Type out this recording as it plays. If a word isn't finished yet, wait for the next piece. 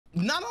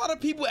not a lot of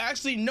people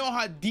actually know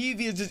how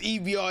devious this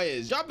EBR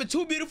is. Dropping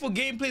 2 beautiful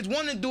gameplays,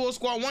 one in duo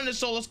squad, one in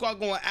solo squad,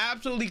 going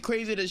absolutely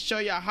crazy to show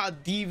y'all how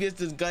devious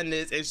this gun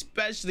is,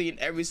 especially in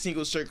every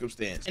single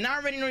circumstance. And I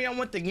already know y'all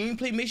want the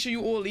gameplay. Make sure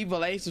you all leave a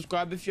like,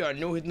 subscribe if you are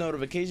new, hit the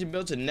notification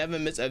bell to never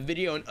miss a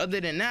video. And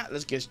other than that,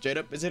 let's get straight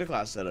up into the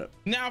class setup.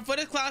 Now for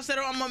this class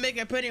setup, I'm gonna make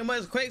it pretty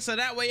much quick so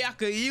that way y'all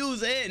could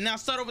use it. Now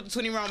start off with the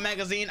 20 round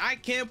magazine. I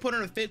can put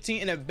on a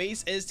 15 and the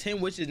base is 10,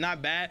 which is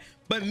not bad.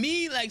 But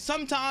me, like,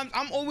 sometimes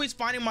I'm always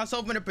finding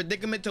myself in a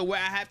predicament to where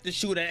I have to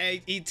shoot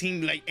at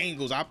 18 like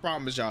angles. I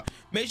promise y'all.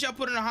 Make sure I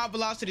put in a high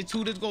velocity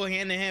too. This go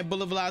hand in hand.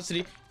 Bullet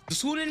velocity. The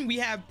shooting, we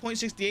have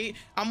 0.68.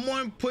 I'm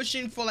more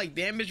pushing for like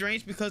damage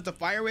range because the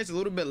fire rate's a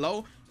little bit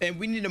low and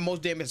we need the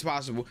most damage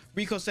possible.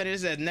 Recoil setting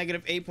this at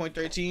negative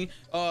 8.13.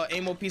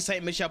 Aim OP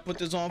sight, make sure I put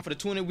this on. For the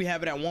tuning, we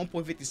have it at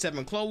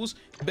 1.57 close.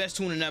 Best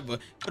tuning ever.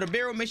 For the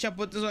barrel, make sure I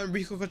put this on.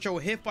 Recoil control,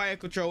 hip fire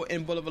control,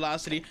 and bullet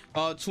velocity.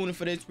 Tuning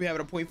for this, we have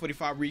it at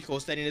 0.45 recoil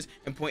steadiness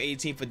and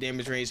 0.18 for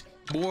damage range.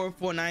 Bore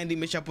 490,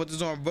 make sure I put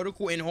this on.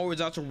 Vertical and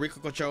horizontal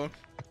recoil control.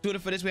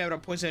 Tuning for this, we have it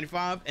at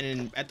 0.75, and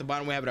then at the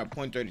bottom we have it at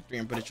 0.33.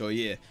 I'm pretty sure,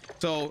 yeah.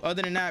 So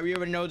other than that, we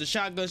already know the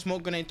shotgun,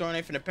 smoke grenade, throwing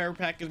knife, and the para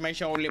package. Make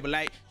sure all leave a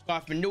like,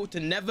 subscribe for new to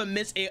never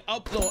miss a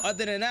upload.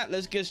 Other than that,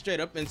 let's get straight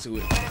up into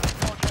it.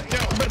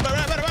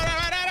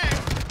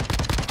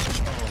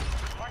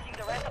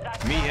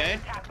 Me, hey?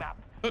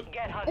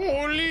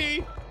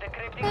 Holy,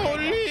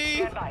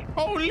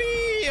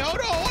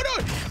 hold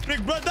on,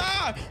 big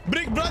brother,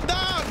 big brother.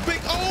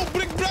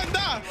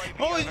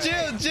 Oh,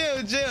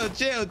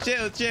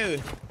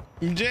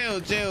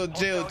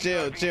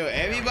 chill.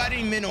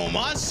 Everybody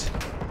minimums,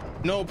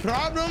 no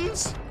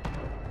problems.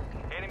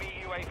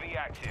 Enemy UAV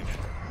active.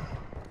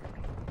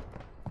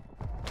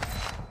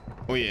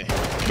 Oh yeah,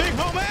 big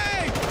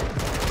homie,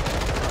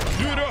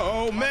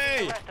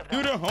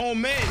 do the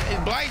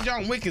homie. Black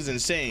John Wick is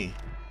insane.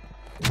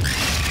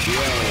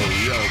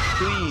 Yo,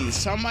 please,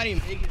 somebody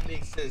make it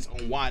make sense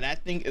on why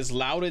that thing is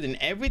louder than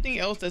everything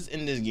else that's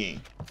in this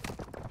game.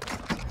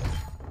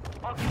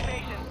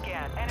 Occupation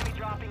scan. Enemy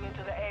dropping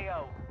into the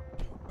AO.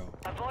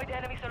 Avoid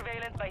enemy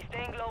surveillance by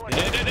staying low. I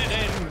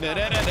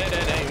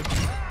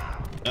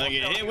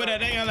get hit with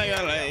that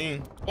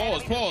thing.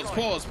 Pause.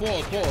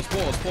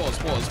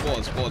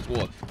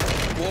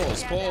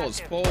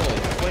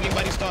 Before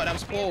anybody start, that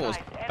was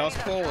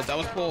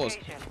pause.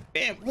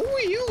 Damn, who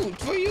are you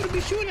for you to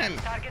be shooting at me?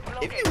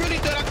 If you really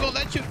thought I could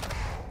let you.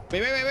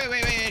 Wait. Oh,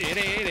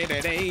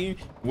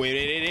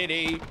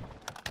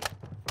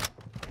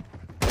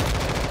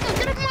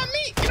 get off my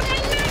meat. Get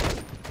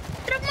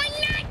off my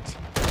nuts.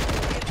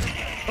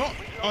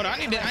 Oh no, I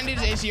need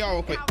this ACR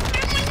real quick.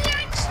 Get off my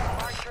nuts.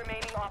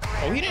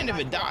 Oh, he didn't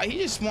even die. He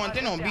just spawned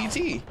in on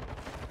BT.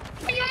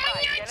 Why you on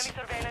my nuts?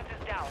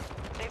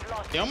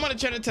 Yo, I'm gonna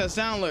turn it to a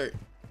sound alert.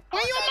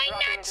 Why you on my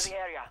nuts?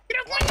 Get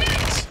off my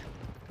nuts.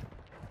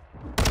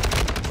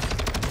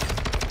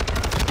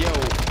 Yo,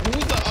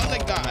 who's the other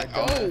guy?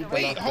 Oh,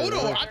 wait, hold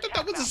on. I thought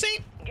that was the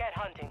same. Get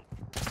hunting.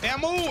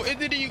 Ammo,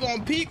 either you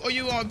gonna peek or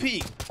you gonna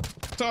peek.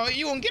 So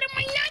you gonna get in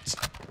my nuts?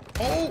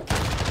 Oh.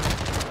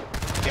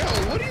 Yo,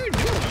 what are you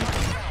doing?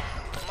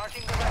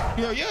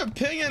 Yo, your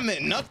opinion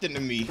meant nothing to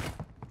me.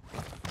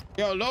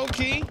 Yo, low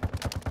key.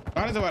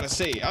 I was about to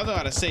say,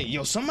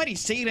 yo, somebody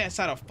say that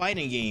side of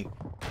fighting game.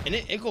 And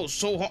it goes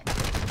so hard.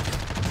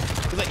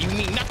 It's like, you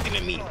mean nothing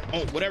to me.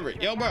 Oh, whatever.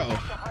 Yo, bro.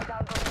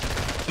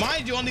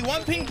 Mind you, only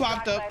one ping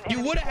popped up.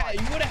 You would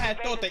have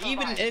thought that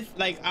even if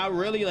like I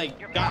really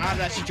like got out of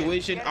that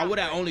situation, I would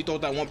have only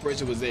thought that one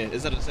person was there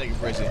instead of the second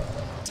person.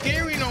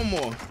 Scary no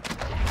more.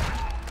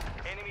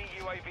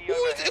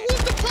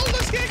 Who's the pro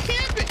that's scared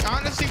camping?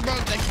 Honestly, bro,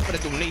 thank you for the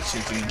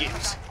donations and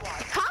gifts.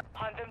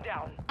 Hunt them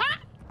down.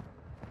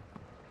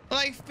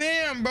 Like,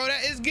 fam, bro,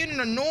 that is getting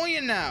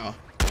annoying now.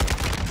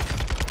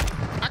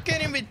 I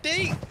can't even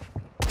think.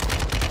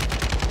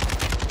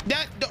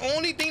 That the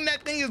only thing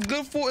that thing is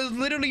good for is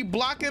literally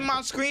blocking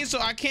my screen so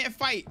I can't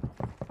fight.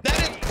 That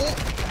is oh,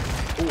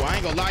 I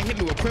ain't gonna lie, hit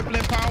me with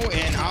crippling power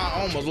and I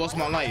almost lost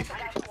my life.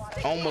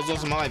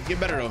 Get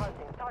better though.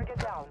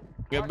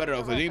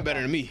 Cause you ain't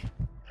better than me.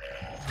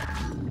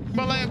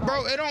 But like,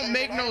 bro, it don't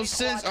make no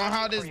sense on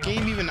how this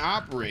game even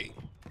operate.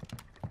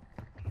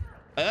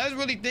 Let's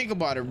really think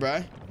about it,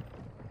 bro.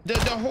 The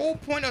whole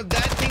point of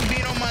that thing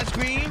being on my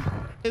screen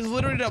is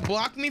literally to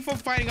block me from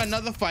fighting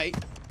another fight.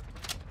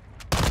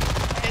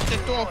 To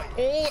throw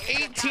all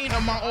 18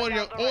 of my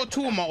audio, all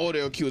 2 of my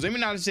audio cues. Let me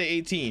not say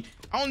 18.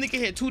 I only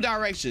can hit 2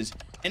 directions,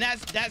 and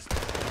that's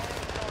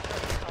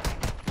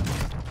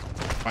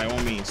by all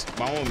means,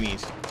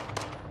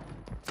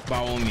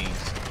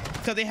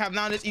 because they have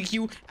now this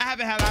EQ. I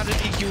haven't had now this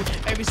EQ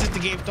ever since the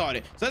game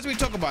started. So let's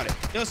talk about it.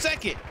 Yo,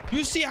 second,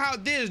 you see how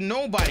there's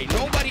nobody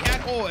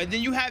at all, and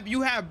then you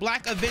have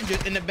Black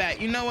Avengers in the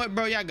back. You know what,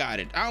 bro? Y'all got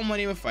it. I don't want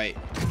to even fight.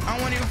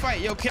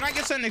 Yo, can I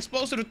get something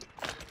explosive?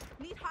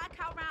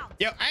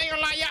 Yo, I ain't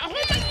gonna lie, y'all. Oh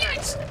my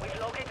nuts! We've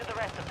located the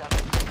rest of them.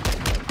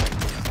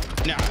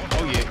 Nah,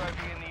 oh yeah.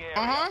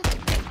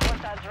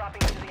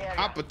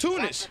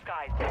 Opportunist.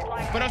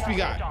 What else we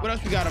got?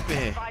 Up in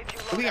here?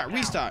 We got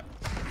restock.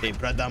 Hey,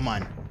 brother,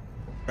 man.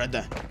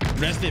 Brother.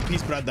 Rest in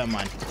peace, brother,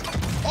 man.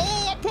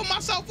 Oh, I put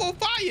myself on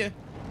fire.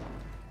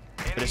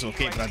 But it's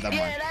okay, brother, man.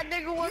 Yeah, that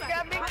nigga was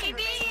got Mickey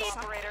D.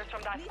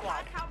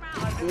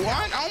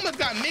 What? I almost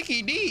got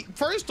Mickey D.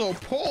 First off,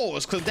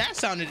 pause, because that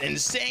sounded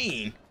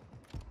insane.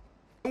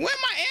 Where'd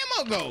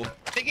my ammo go?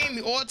 They gave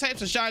me all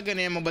types of shotgun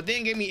ammo, but they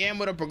didn't give me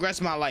ammo to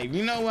progress my life.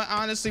 You know what?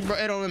 Honestly, bro,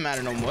 it don't even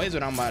matter no more. Here's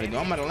what I'm about to do.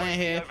 I'm about to land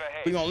here.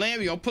 We're gonna land,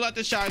 we're gonna pull out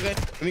the shotgun,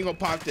 and we're gonna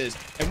pop this.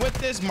 And with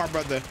this, my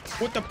brother,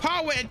 with the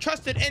power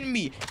entrusted in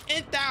me,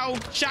 in thou,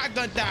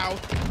 shotgun thou.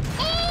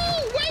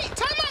 Oh, wait,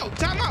 time out,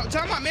 time out,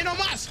 time out. Me no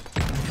mas.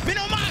 Me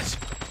no mas.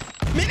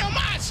 Me no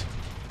mas.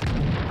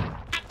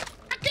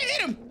 I can't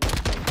hit him.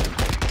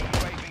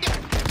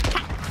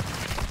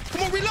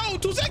 Come on,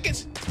 reload, 2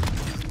 seconds.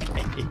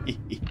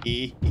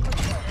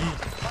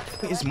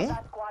 Wait, it's more?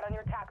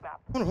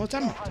 Hold on,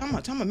 time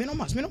out. Me no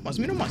mas. I'm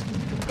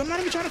not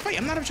even trying to fight.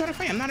 I'm not even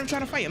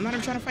trying to fight.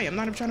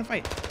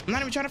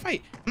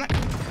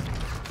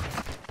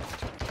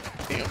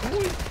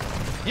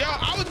 Yo,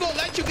 I was gonna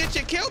let you get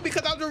your kill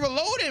because I was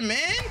reloading,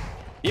 man.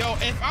 Yo,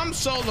 if I'm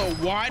solo,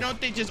 why don't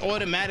they just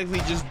automatically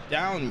just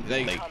down?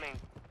 Like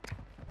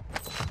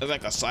it's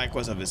like a side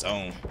quest of its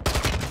own.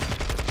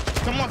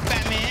 Come on,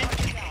 fat man.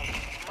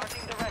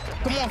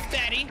 Come on,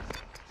 fatty.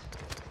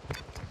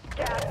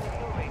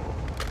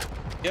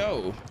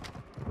 Yo,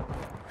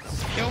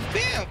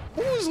 fam,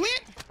 who's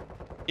lit?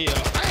 Yo, I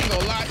ain't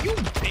gonna lie, you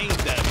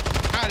banged that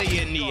out of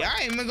your knee.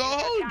 I ain't even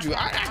gonna hold you.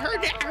 I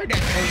heard that.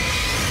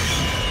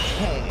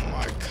 Oh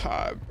my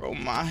god, bro,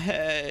 my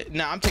head.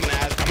 Nah, I'm taking an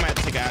aspirin. I might have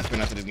to take an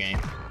aspirin after this game.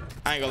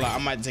 I ain't gonna lie, I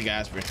might take an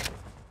aspirin.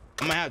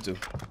 I might have to.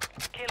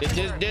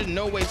 There's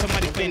no way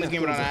somebody's playing this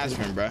game without an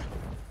aspirin, bro.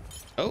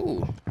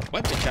 Oh,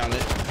 weapon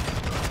challenge.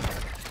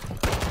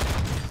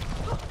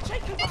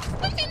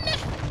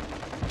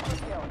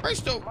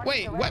 First though,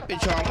 wait, weapon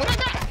charm. What I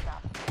got?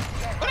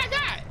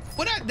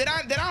 Did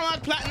I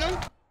unlock platinum?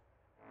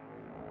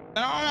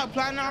 Did I unlock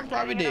platinum? I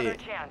probably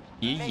did.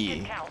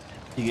 Yeah.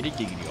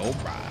 Jiggity.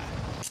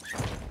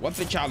 Alright.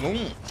 Weapon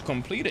challenge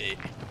completed.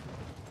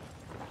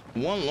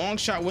 One long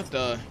shot with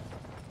the.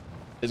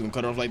 It's gonna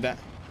cut off like that.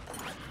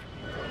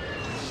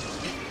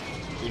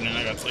 You're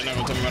not gonna tell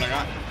me what I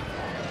got.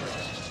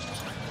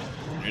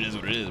 It is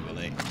what it is, but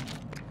like,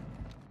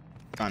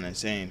 kinda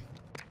insane.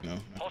 You know,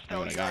 that's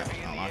what I got.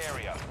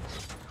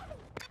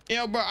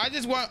 Yo, bro, I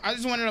just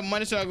wanted the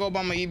money so I go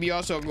buy my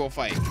EBR so I go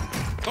fight.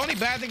 The only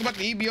bad thing about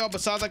the EBR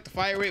besides like the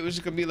fire rate,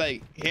 which could be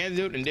like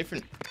handled in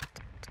different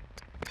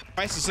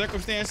spicy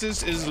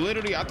circumstances, is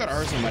literally, I thought I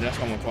heard somebody, that's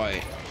why I'm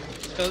quiet.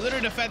 So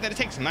literally the fact that it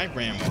takes sniper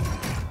ammo.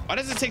 Why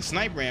does it take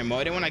sniper ammo?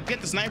 And then when I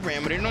get the sniper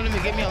ammo, they don't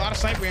even give me a lot of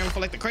sniper ammo for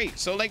like the crate.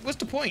 So like, what's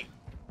the point?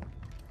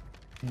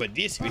 But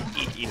this,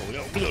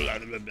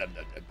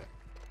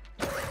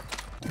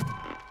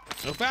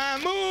 so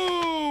fine,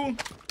 move.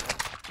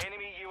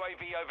 Enemy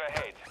UAV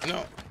overhead.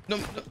 No,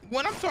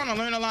 what I'm trying to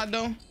learn a lot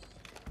though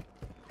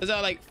is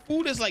that like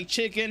food is like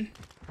chicken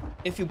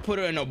if you put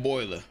it in a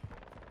boiler.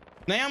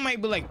 Now I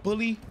might be like,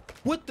 bully,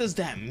 what does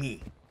that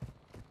mean?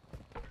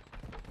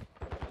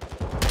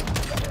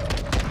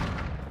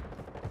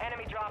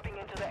 Enemy dropping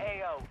into the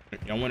AO.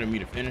 Y'all wanted me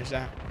to finish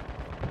that?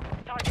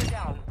 Target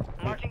down.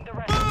 Marching the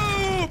rest.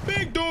 Oh,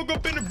 big dog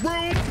up in the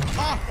room.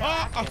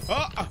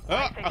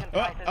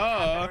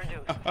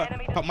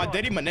 My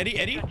daddy,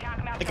 Eddie.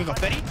 Like a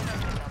confetti.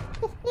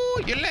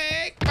 Ooh, your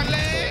leg, my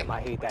leg.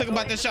 Think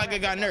about this shotgun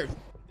got nerfed.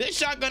 This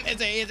shotgun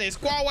is a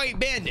squad weight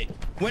bandit.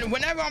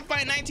 Whenever I'm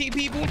fighting 19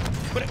 people,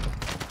 but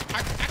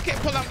I can't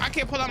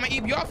pull out my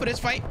EBR for this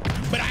fight.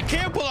 But I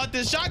can pull out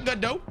this shotgun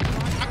though.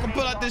 I can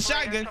pull out this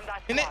shotgun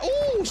and then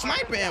ooh,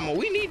 sniper ammo.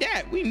 We need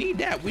that. We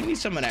need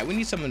some of that.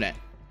 We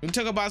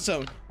talk about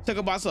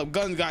some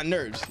guns got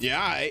nerfs.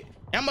 Yeah, all right.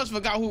 I must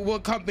forgot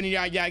what company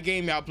y'all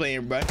game y'all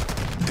playing, bro.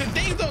 Cause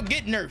things don't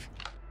get nerfed.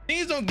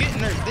 Things don't get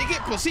nerfed. They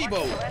get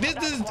placebo. This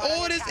is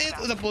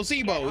a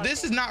placebo.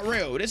 This is not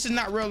real.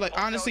 Like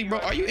honestly, bro,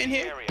 are you in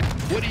here?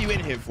 What are you in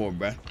here for,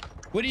 bro?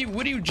 What are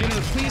you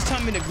generally? Please tell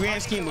me the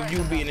grand scheme of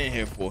you being in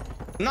here for.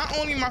 Not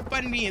only am I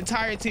fighting the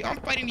entire team, I'm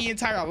fighting the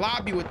entire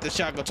lobby with the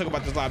shotgun. Talk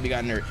about this lobby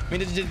got nerfed. I mean,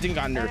 this just didn't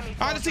got nerfed.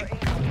 Honestly,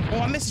 oh,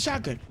 I missed the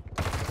shotgun.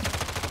 I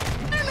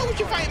don't know what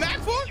you're fighting back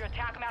for.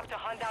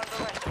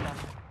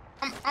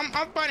 I'm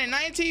fighting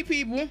 19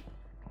 people.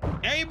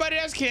 Everybody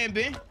that's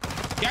camping.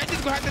 Y'all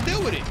just gonna have to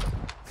deal with it.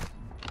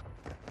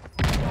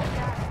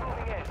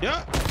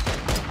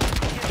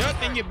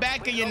 Yup, in your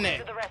back and your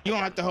neck. You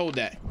don't have to hold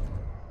that.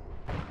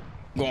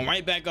 Going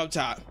right back up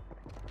top.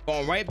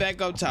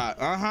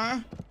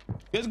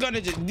 This gun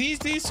is just,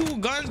 these two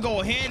guns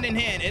go hand in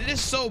hand. It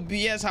is so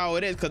BS how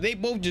it is, because they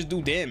both just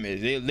do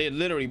damage. They're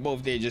literally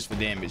both there just for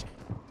damage.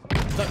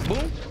 Look,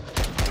 boom.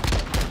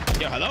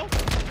 Yo, hello?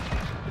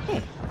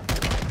 Boom.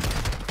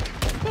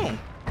 Boom.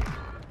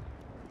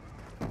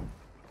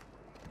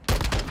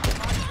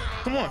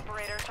 Come on.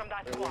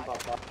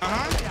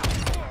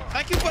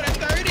 Thank you for the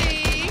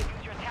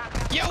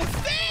 30. Yo,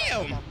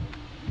 fam.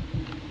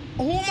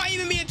 Who am I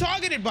even being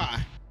targeted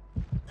by?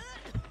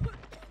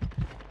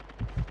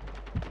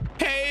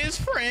 Hey, it's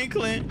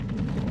Franklin.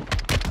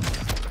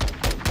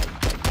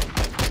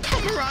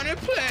 come around and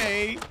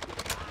play.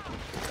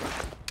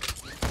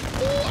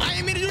 Ooh, I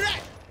didn't mean to do that.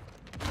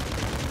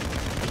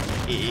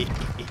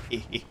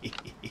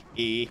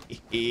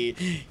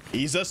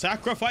 He's a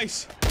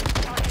sacrifice.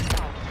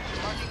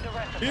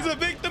 He's a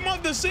victim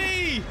of the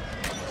sea.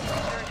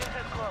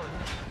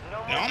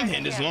 Now, I'm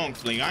hitting this long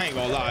flank. I ain't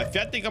gonna lie. If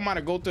y'all think I'm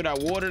gonna go through that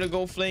water to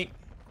go flank,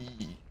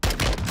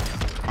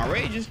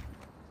 outrageous.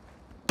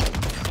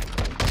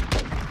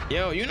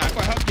 Yo, you're not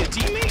gonna help your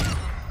teammate?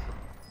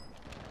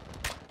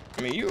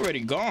 I mean, you already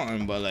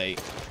gone, but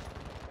like,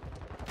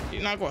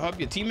 you're not gonna help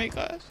your teammate,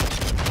 guys?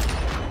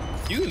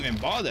 You even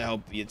bother to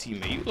help your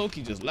teammate. You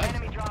low-key just left.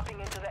 Enemy dropping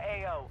into the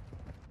AO.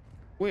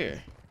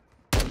 Where?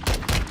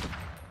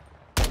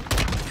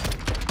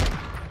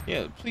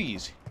 Yeah,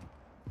 please.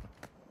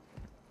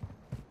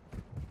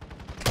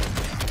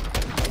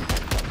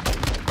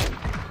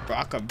 Bro,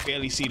 I could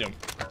barely see them.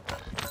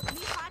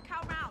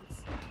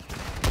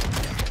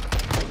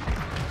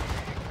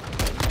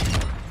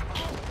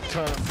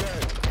 Oh,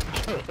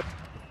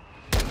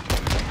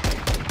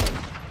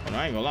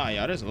 I ain't gonna lie,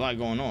 y'all. There's a lot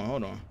going on.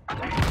 Hold on.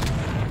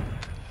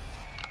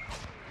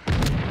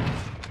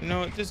 You know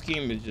what? This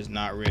game is just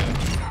not real.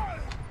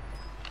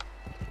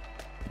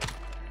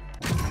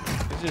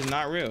 It's just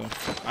not real.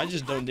 I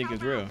just don't think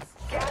it's real.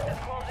 Gas is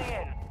closing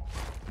in.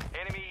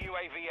 Enemy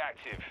UAV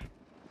active.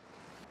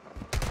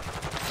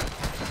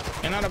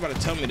 You're not about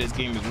to tell me this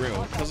game is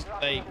real. Cause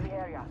like,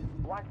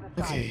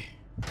 okay.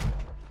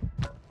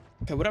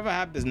 Okay, whatever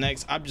happens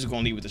next, I'm just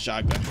gonna lead with the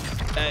shotgun.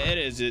 It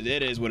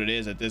is what it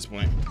is at this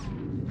point.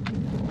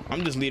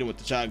 I'm just leading with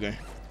the shotgun.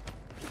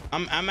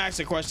 I'm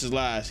asking questions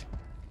last.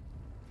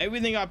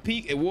 Everything I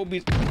peek, it will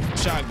be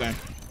shotgun.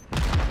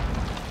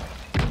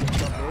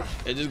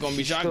 It's just gonna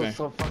be shotgun.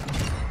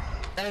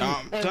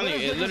 I'm telling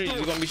you, it literally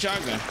is gonna be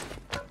shotgun.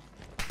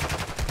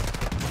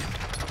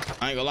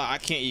 I ain't gonna lie, I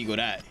can't ego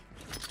that.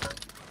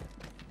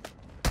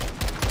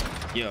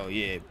 Yo,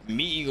 yeah,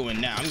 me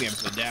egoing now, I'm getting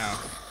put down.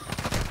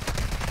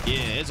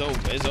 Yeah, it's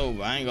over. It's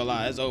over. I ain't gonna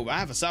lie, it's over. I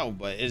have a south,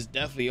 but it's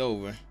definitely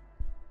over.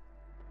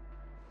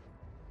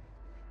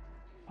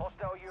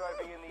 Hostile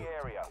UAV in the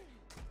area.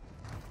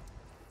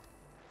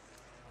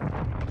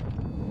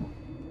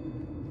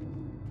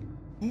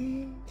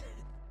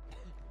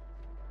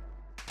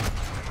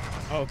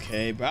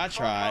 Okay, but I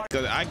tried.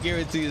 Cause I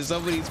guarantee you,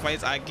 some of these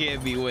fights I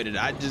can't be winning.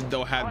 I just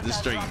don't have the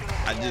strength.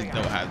 I just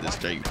don't have the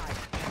strength.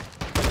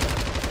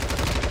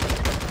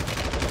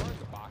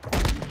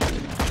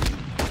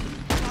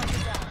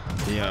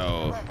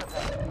 Yo.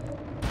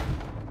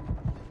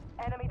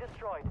 Enemy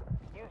destroyed.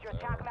 Use your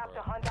attack map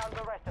to hunt down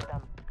the rest of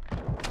them.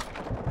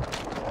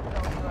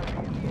 Hostile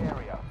UAV in the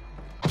area.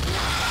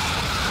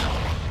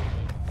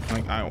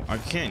 Like I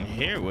can't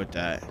hear with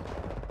that.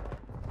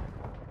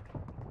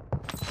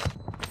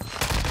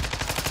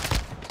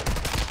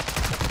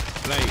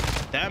 Like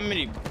that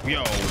many,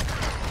 yo.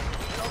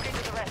 Locate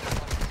the rest of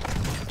them.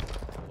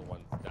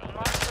 Mark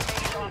the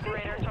remaining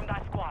operators from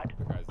that squad.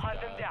 Hunt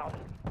them down.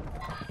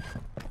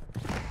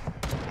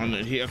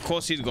 Of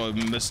course he's gonna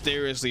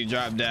mysteriously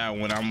drop down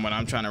when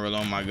I'm trying to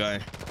reload my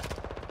gun.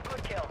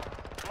 Good kill.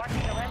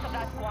 Marking the rest of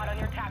that squad on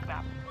your attack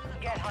map.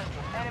 Get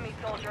hunting. Enemy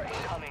soldier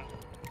incoming.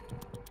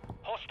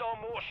 Hostile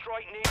mortar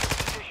strike near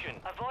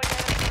position. Avoid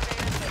enemy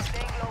surveillance by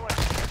staying low and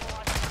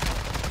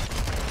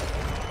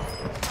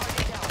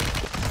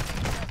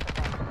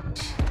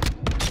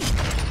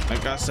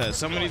Like I said,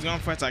 some of these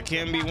gunfights I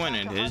can't be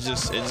winning. It's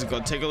just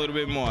gonna take a little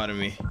bit more out of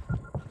me.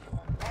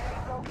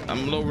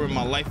 I'm lowering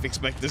my life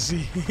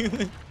expectancy.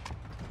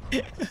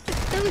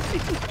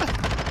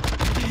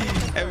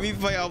 Every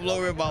fight I'm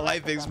lowering my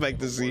life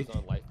expectancy.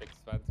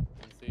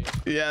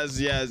 Yes,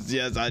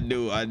 I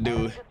do.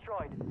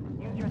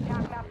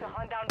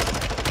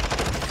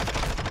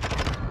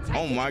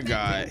 Oh my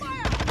god.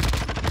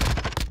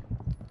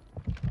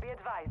 Be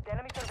advised,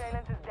 enemy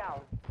surveillance is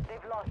down.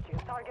 They've lost you.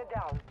 Target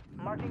down.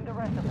 Marking the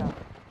rest of them.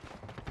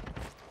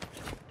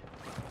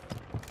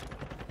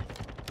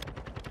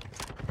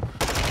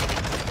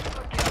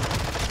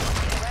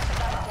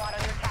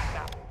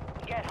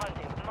 Get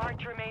hunting.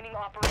 March remaining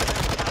operators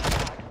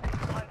outside.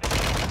 Hunt them.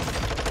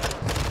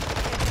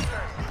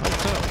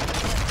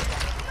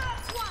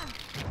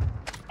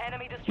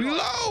 Enemy destroyed.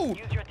 Reload!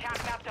 Use your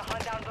attack map to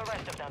hunt down the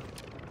rest of them.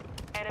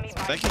 Enemy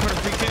Thank you for the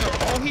free kill.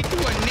 Oh, he threw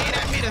a nade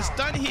at me to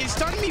stun. He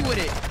stunned me with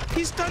it.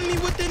 He stunned me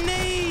with the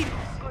nade.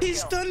 He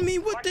stunned me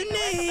with the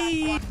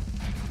nade.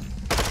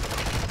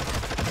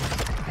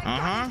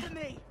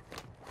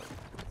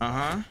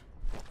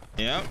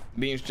 Yep.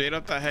 Being straight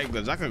up the head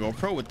goods. I could go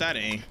pro with that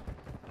aim.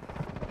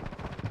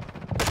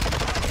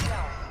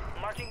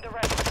 marking the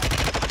rest of them.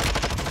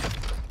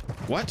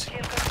 What? Kill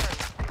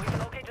confirmed. We've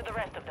located the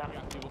rest of them.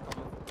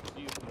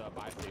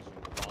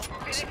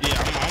 Yeah,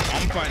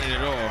 I'm fighting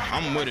it all.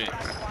 I'm with it.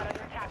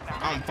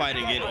 I'm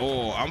fighting it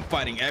all. I'm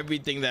fighting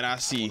everything that I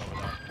see,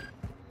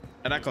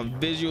 that I can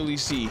visually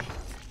see.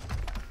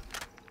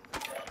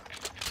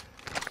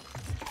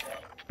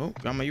 Oh,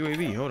 got my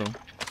UAV. Hold on.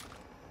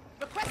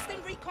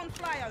 Requesting recon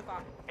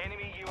flyover.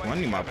 Enemy Oh, I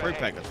need my perk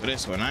package for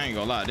this one. I ain't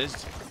gonna lie.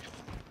 This.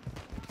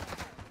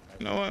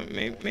 You know what?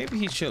 Maybe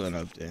he's chilling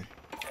up there.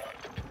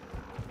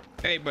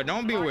 Hey, but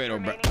don't be a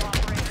weirdo, bro.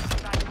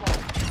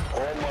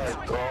 Oh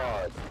my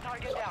god.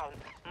 Target down.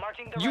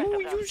 Marking the rest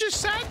of You them.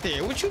 just sat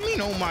there. What you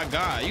mean? Oh my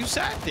god, you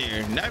sat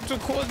there. That's what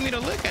caused me to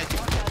look at you.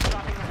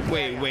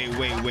 Wait.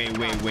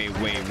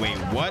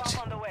 What?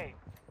 On the way.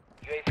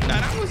 Nah,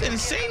 that was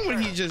insane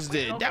what he just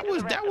did. That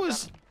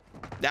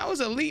was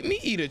elite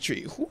meat eater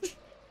tree. Who's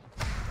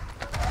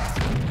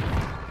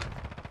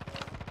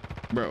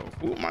bro?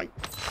 Who am I?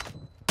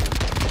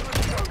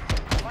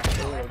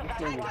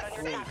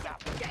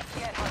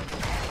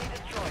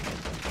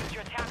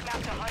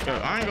 Yo,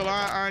 I ain't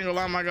gonna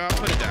lie, my god.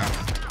 Put it down.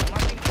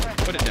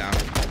 Put it down.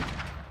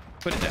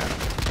 Put it down.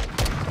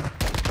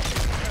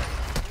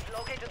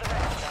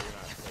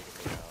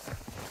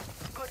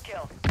 Good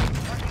kill.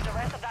 The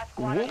rest of that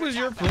squad. What was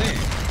your plan?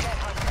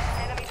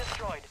 Enemy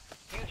destroyed.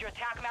 Use your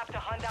attack map to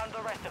hunt down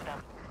the rest of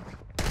them.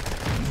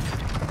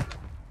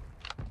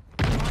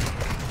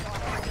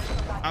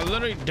 I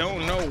literally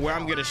don't know where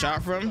I'm getting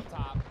shot from.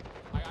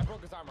 I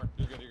broke his armor.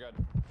 You're good.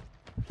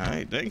 All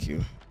right, thank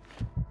you.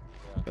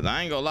 Cause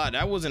I ain't gonna lie,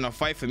 that wasn't a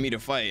fight for me to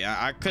fight.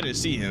 I couldn't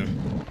see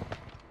him.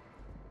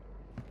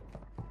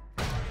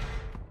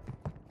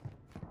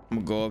 I'm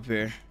gonna go up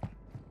here.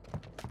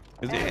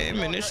 Is there an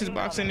ammunition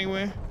box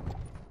anywhere?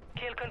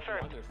 Kill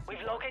confirmed.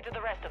 We've located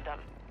the rest of them.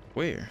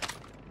 Where?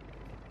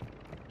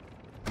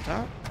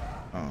 Top?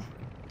 Oh.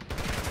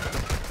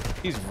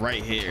 He's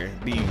right here,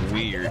 being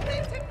weird.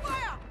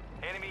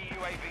 Enemy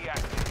UAV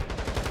active.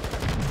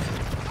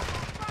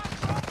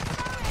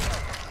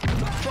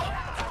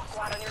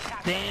 Squad on your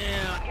attack.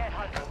 Damn. Get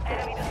hunted.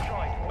 Enemy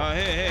destroyed. Oh,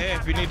 hey,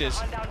 if you need this.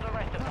 Hunt down the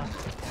rest of them.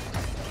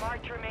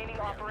 Mark remaining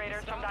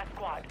operators from that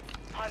squad.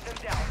 Hunt them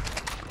down.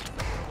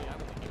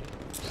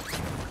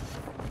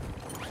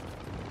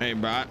 Hey,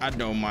 bro, I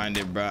don't mind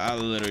it, bro. I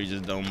literally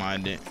just don't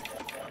mind it.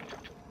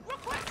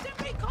 Requesting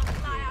recon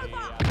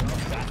flyover.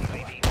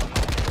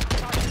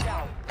 Target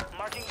down.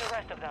 Marking the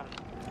rest of them.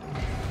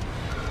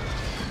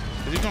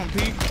 Is he gonna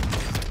peek?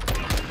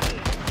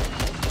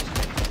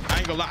 I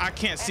ain't gonna lie, I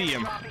can't see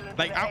him.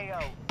 Like,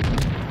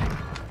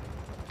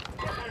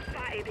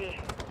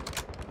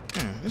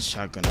 this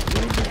shotgun is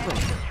really good, bro.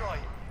 Destroyed.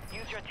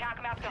 Use your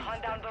attack map to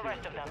hunt down the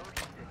rest of them.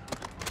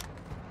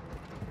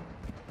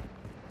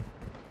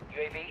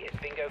 UAV is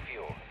bingo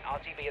fuel.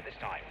 RTV at this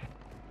time.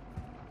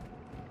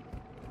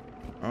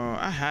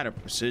 I had a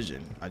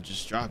precision. I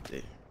just dropped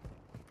it.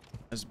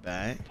 That's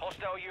bad.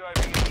 Hostile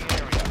UAV in the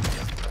area.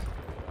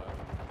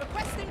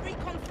 Requesting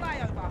recon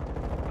flyover.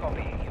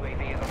 Copy.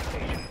 UAV is on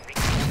station.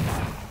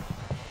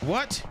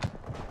 What?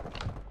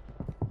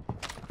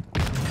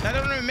 That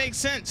don't even make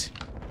sense.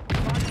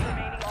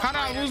 How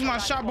did I lose my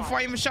shot before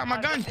I even shot my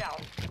gun?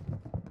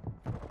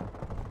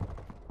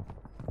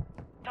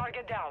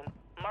 Target down.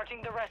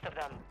 Marching the rest of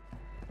them.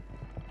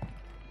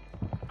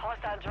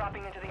 Hostile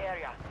dropping into the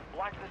area.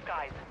 Watch the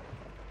skies.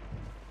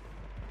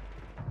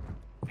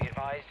 Be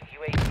advised,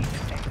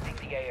 UAV exiting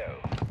the AO.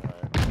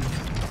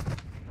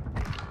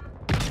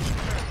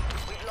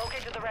 We've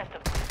located the rest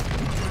of them.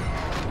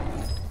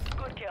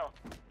 Good kill.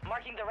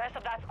 Marking the rest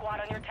of that squad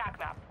on your attack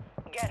map.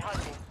 Get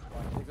hunting.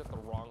 I think that's the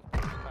wrong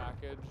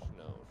package.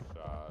 No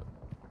shot.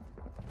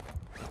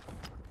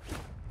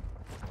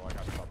 Oh, I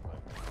got something.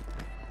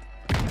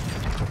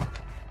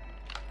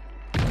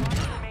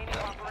 Remaining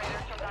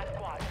operators from that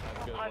squad.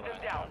 Hunt them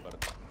down.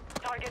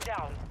 Target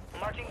down.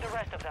 Marching the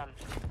rest of them.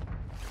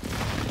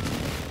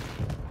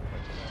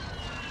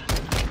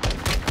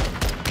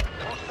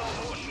 Hostile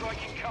mortar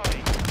strike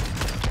incoming.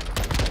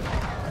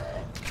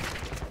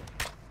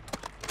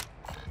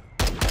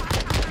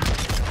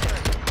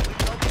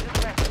 We've located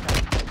the rest of them.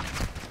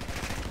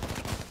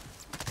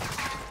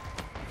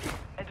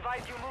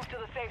 Advise you move to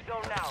the safe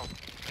zone now.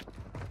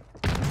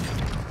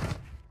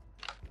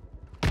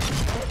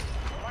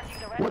 Marking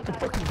the rest of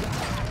that.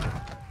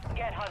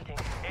 Get hunting.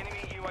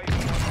 Enemy UAV.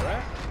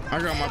 I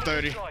got my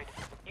 30. Destroyed.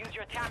 Use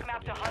your attack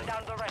map to hunt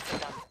down the rest of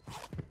them.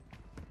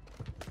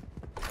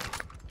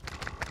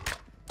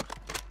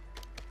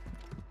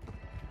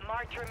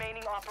 Marked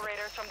remaining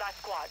operators from that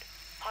squad.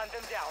 Hunt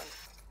them down.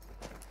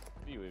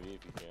 UAV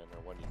if you can,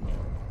 or when you can.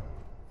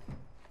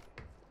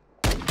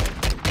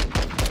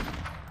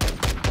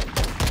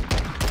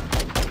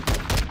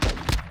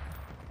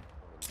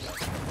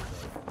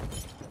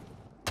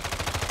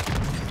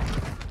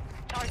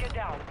 Target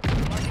down.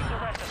 Marking the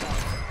rest of them.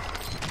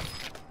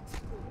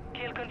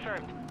 Kill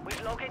confirmed.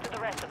 We've located the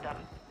rest of them.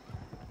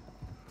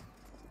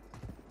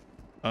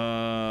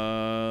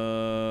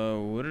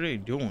 What are they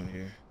doing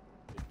here?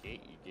 You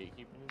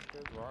gatekeeping these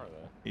guys? Where are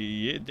they?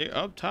 Yeah, they're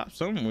up top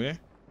somewhere.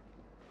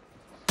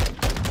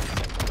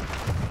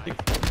 Get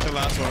the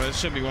last one. There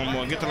should be one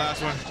more. Get the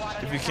last one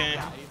if you can.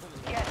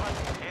 Get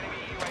hunting. Enemy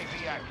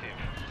UAV active.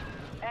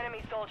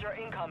 Enemy soldier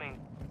incoming.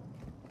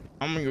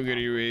 I'm gonna go get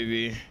a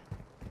UAV.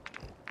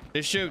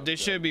 They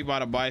should be by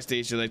the buy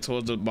station, like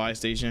towards the buy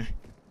station.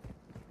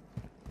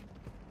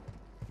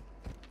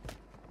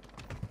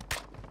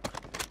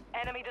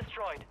 Enemy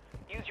destroyed.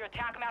 Use your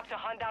attack map to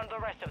hunt down the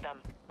rest of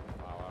them.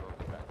 Wow, I don't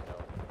think that can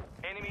help.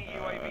 Enemy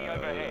UAV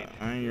overhead.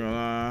 I I ain't gonna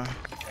lie.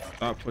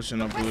 Stop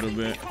pushing up a little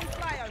bit.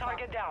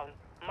 Target down.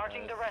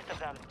 Marking the rest of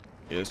them.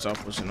 Yeah, stop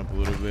pushing up a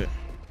little bit.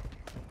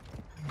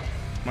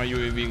 My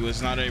UAV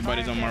glitch. Not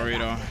everybody's on my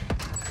radar.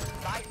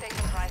 Buy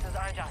station prices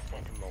are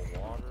adjusted. In the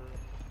water.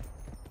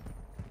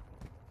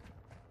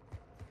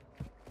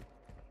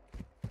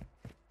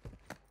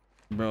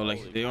 Bro, like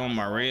if they on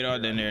my radar,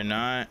 then they're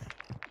not.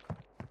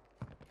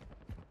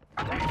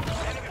 Enemy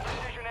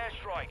precision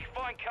airstrike.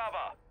 Find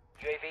cover.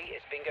 UAV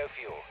is bingo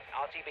fuel.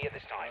 RTB at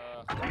this time.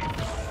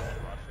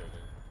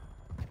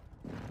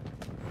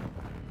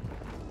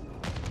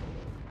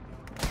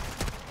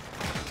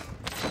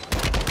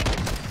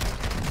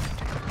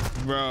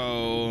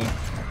 Bro,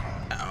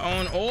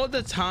 on all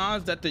the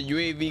times that the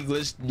UAV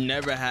glitch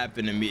never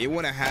happened to me, it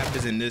wouldn't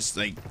happen in this,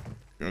 like,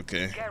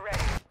 okay. Get ready.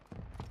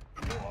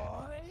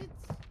 What?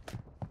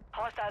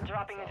 Hostile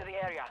dropping into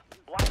the area.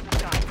 Watch the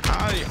sky.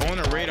 How are they on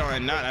the radar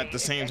and not at the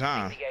same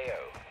time?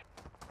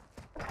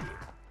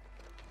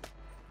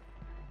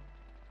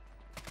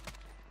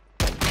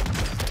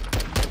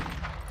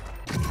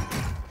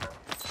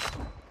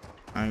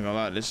 I ain't gonna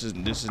lie, this is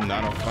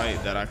not a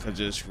fight that I could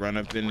just run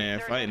up in there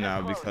and fight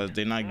now because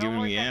they're not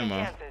giving me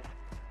ammo.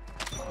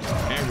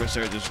 And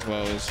research is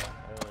closed.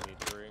 Only need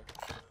 3.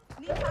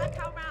 Need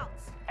high-cal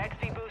rounds.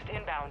 XP boost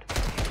inbound.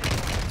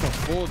 A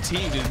full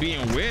team just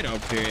being weird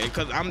up here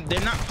because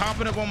they're not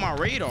popping up on my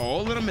radar.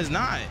 All of them is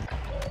not.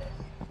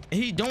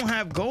 He don't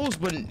have goals,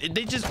 but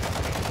they just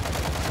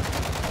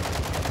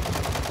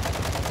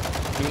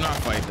do not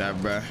fight that,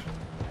 bruh.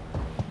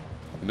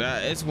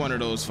 That it's one of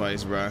those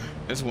fights, bruh.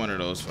 It's one of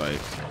those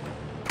fights.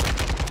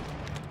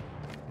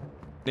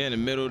 They're in the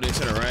middle, they're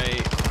to the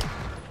right.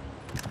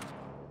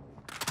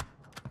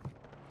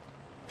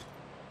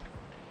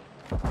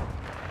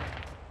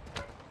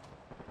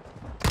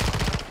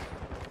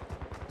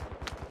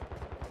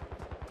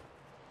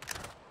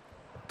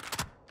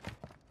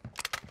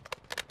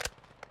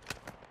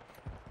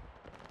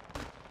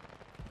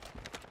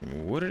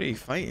 What are they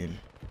fighting?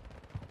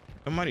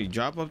 Somebody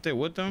drop up there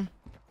with them?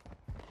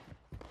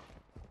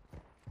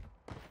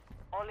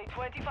 Only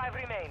 25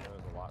 remain.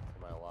 There's a lot to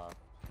my left.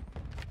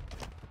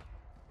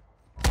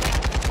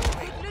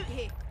 Big loot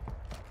here.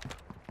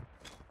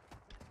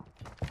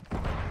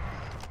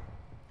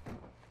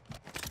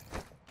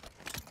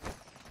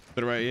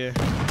 To the right, yeah.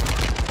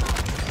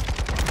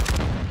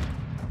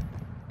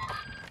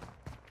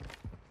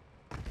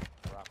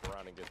 Wrap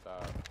around and get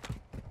that.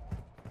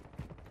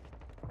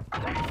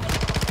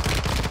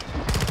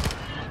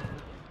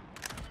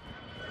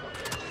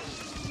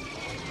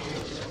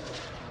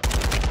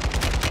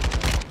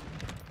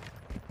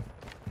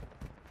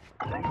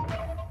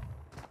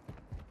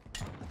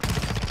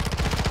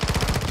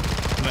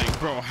 Like,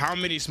 bro, how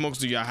many smokes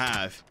do y'all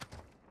have?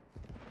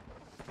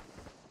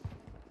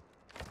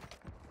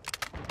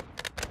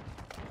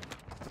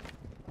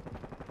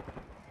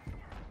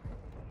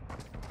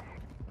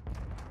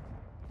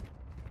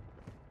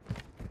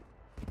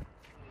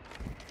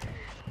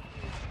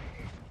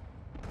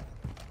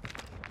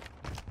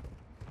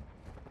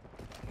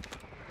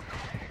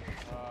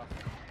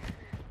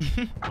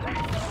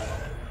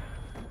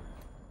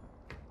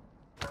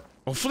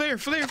 Oh, flare,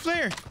 flare,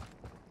 flare.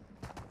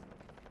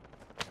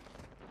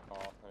 Oh,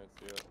 I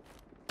see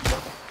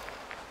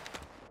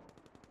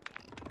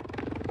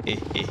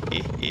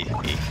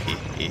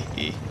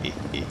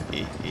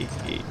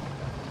it.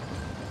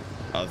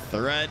 A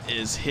threat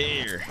is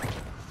here.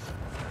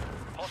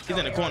 He's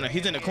in the corner.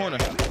 He's in the corner.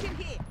 Looking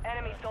here.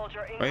 Enemy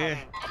soldier Right incoming.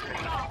 here.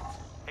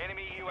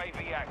 Enemy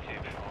UAV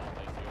active.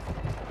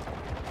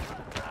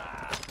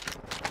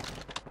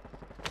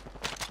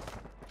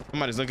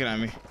 Somebody's looking at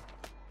me.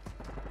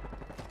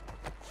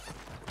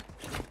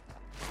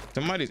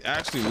 Somebody's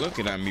actually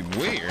looking at me.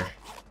 Where?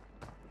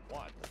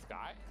 What? The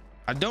sky?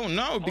 I don't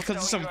know because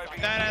there's some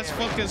fat ass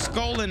fucking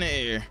skull in the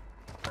air.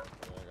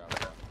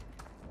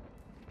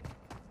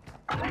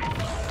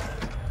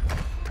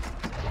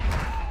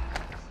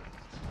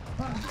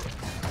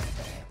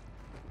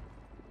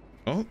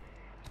 Oh,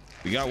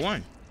 we got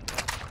one.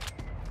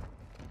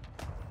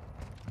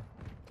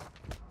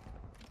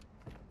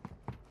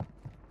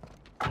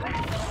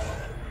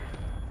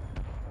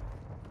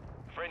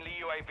 Friendly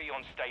UAV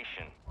on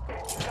station.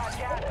 Got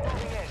gas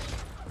moving in.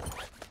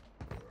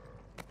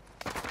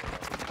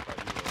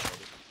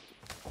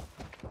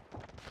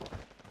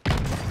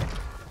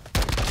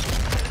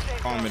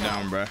 Calm it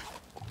down, bruh.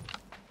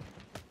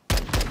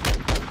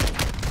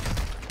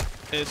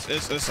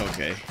 It's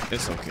okay.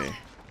 It's okay.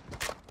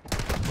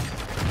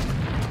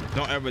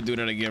 Don't ever do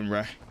that again,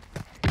 bruh.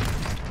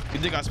 You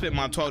think I spent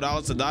my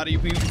 $12 to die to you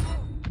people?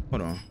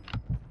 Hold on.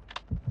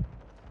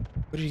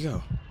 Where did he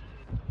go?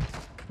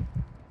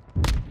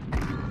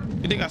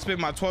 You think I spent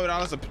my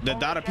 $12 to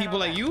die to people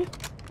like you?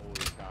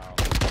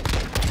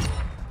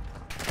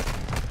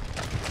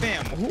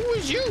 Fam, who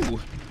is you?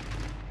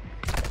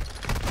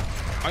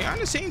 Are y'all on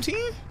the same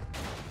team?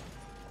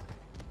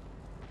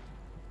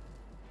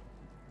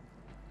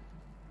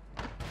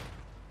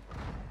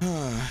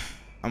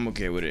 I'm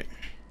okay with it.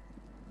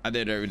 I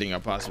did everything I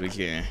possibly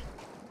can.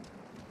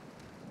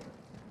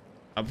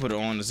 I put it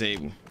on the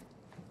table.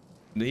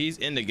 He's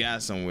in the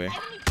gas somewhere.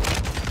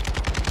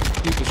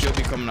 People should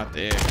be coming out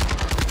the air.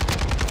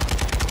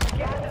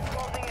 Gas is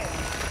closing in.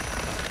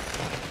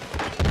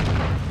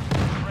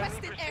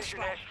 Friendly Precision precision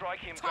airstrike.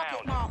 airstrike Target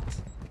inbound. marked.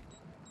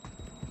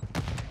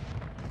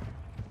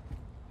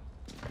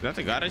 Is that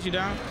the guy that you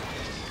down?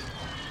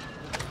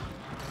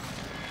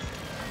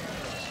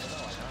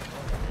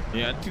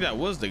 Yeah, I think that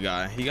was the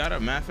guy. He got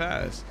up mad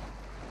fast.